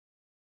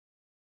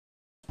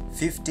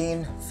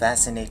15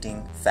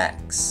 fascinating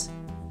facts.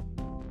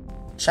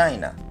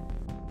 China.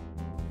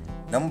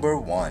 Number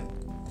 1.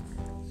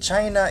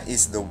 China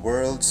is the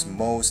world's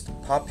most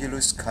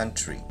populous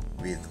country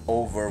with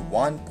over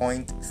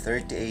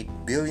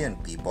 1.38 billion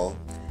people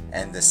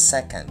and the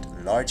second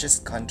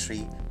largest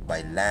country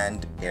by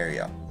land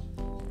area.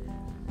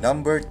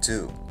 Number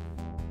 2.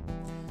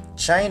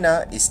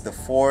 China is the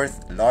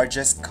fourth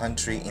largest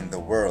country in the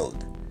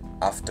world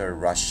after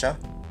Russia,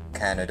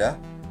 Canada,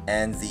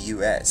 and the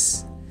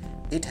US.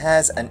 It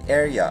has an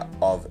area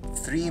of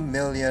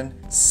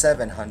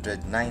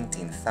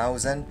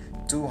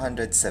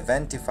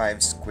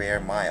 3,719,275 square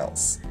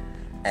miles,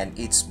 and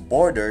its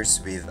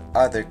borders with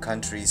other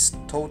countries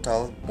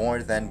total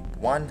more than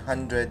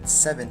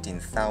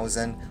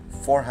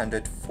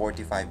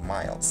 117,445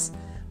 miles.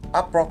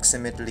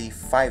 Approximately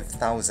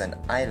 5,000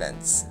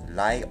 islands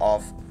lie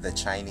off the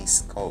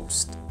Chinese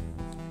coast.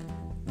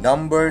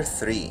 Number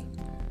 3.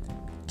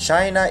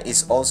 China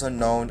is also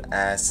known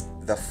as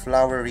the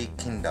Flowery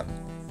Kingdom,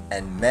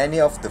 and many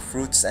of the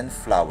fruits and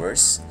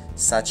flowers,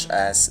 such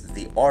as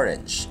the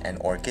orange and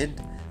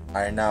orchid,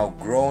 are now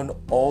grown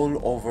all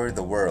over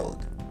the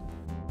world.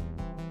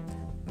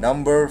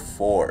 Number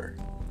 4.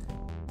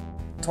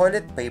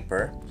 Toilet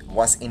paper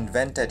was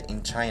invented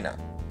in China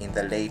in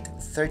the late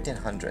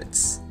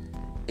 1300s.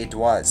 It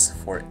was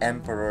for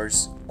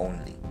emperors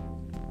only.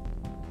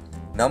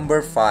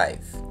 Number 5.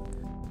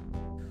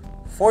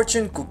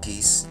 Fortune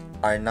cookies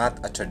are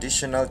not a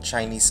traditional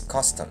Chinese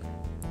custom.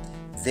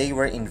 They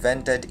were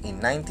invented in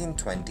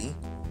 1920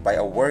 by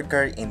a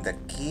worker in the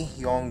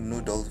Ki-Hyong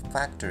noodle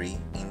factory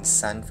in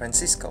San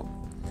Francisco.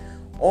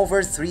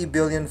 Over 3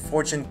 billion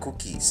fortune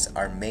cookies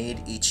are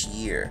made each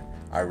year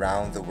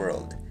around the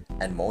world,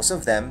 and most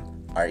of them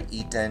are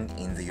eaten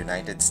in the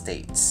United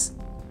States.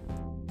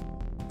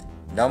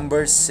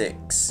 Number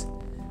 6.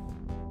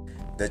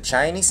 The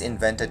Chinese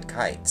invented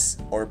kites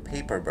or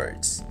paper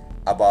birds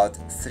about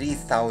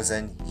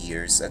 3,000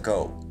 years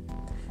ago.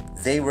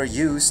 They were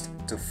used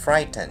to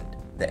frighten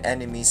the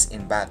enemies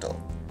in battle,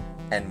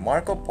 and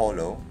Marco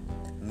Polo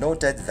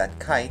noted that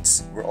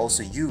kites were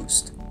also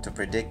used to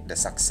predict the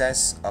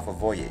success of a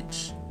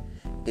voyage.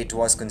 It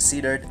was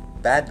considered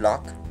bad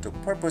luck to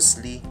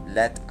purposely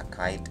let a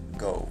kite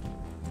go.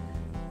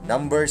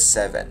 Number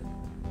 7.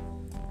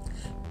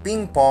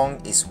 Ping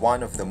pong is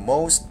one of the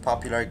most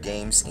popular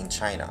games in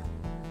China,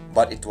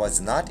 but it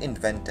was not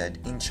invented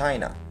in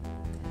China.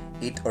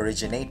 It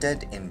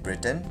originated in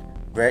Britain,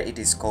 where it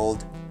is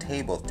called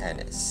table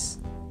tennis.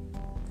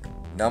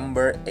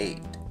 Number 8.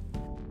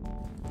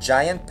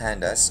 Giant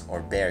pandas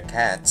or bear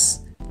cats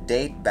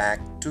date back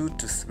 2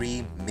 to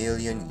 3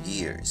 million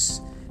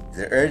years.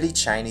 The early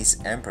Chinese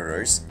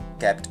emperors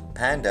kept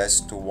pandas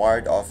to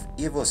ward off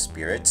evil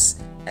spirits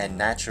and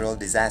natural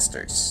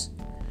disasters.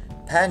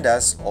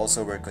 Pandas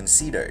also were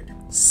considered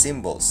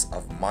symbols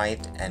of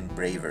might and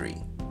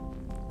bravery.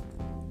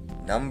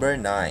 Number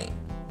 9.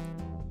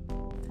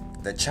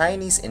 The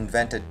Chinese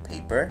invented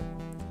paper,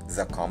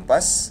 the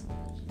compass,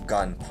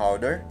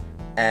 gunpowder,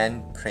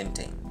 and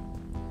printing.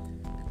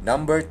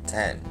 Number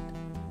 10.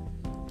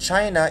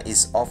 China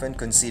is often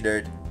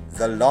considered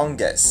the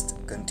longest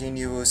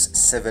continuous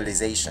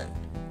civilization,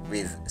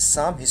 with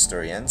some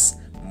historians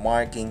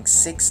marking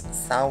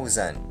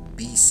 6,000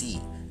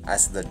 BC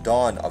as the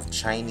dawn of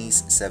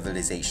Chinese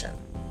civilization.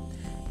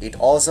 It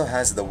also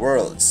has the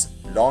world's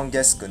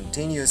longest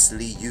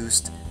continuously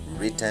used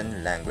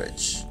written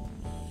language.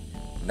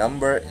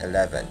 Number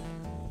 11.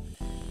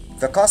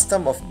 The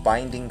custom of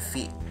binding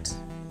feet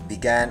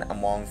began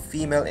among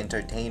female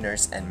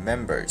entertainers and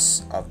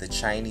members of the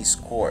Chinese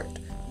court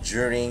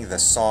during the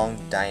Song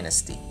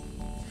dynasty.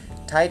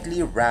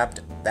 Tightly wrapped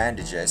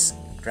bandages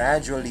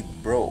gradually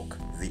broke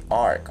the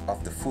arc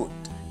of the foot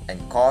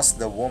and caused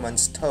the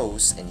woman's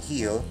toes and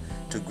heel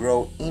to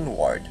grow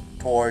inward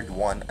toward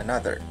one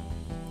another.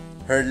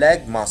 Her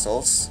leg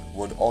muscles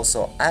would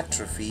also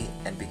atrophy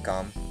and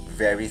become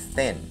very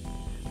thin.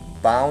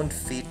 Bound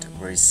feet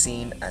were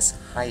seen as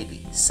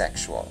highly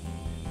sexual.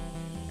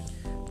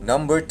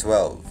 Number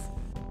 12.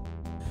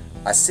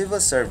 A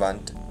civil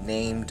servant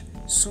named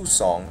Su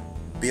Song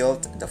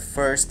built the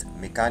first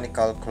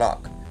mechanical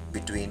clock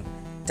between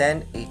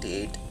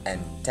 1088 and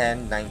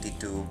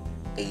 1092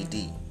 AD.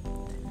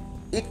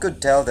 It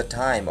could tell the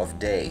time of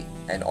day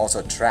and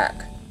also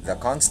track the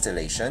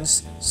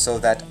constellations so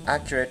that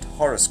accurate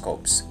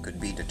horoscopes could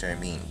be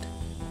determined.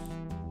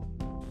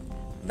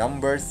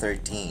 Number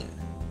 13.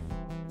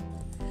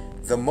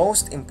 The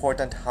most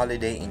important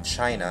holiday in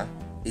China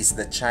is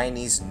the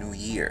Chinese New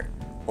Year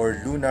or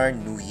Lunar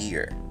New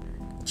Year.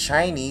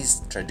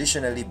 Chinese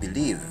traditionally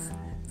believe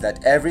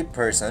that every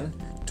person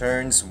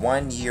turns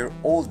 1 year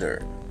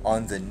older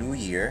on the New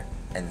Year,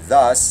 and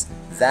thus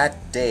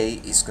that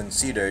day is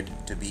considered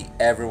to be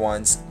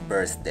everyone's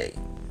birthday.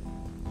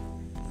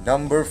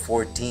 Number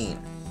 14.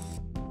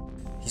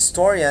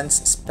 Historians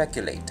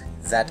speculate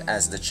that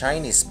as the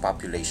Chinese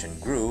population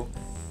grew,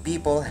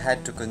 people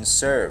had to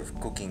conserve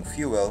cooking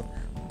fuel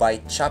by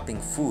chopping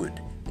food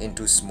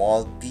into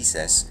small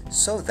pieces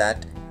so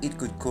that it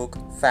could cook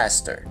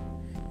faster.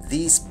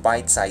 These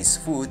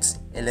bite-sized foods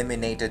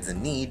eliminated the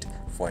need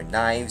for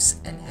knives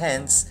and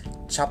hence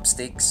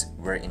chopsticks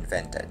were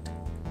invented.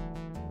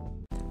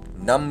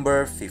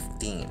 Number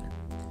 15.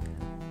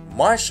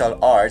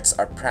 Martial arts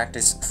are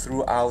practiced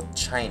throughout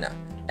China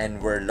and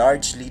were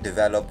largely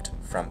developed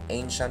from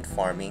ancient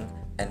farming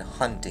and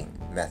hunting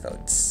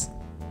methods.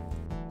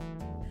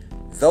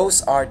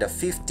 Those are the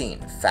 15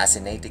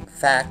 fascinating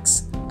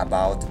facts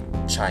about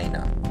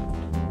China.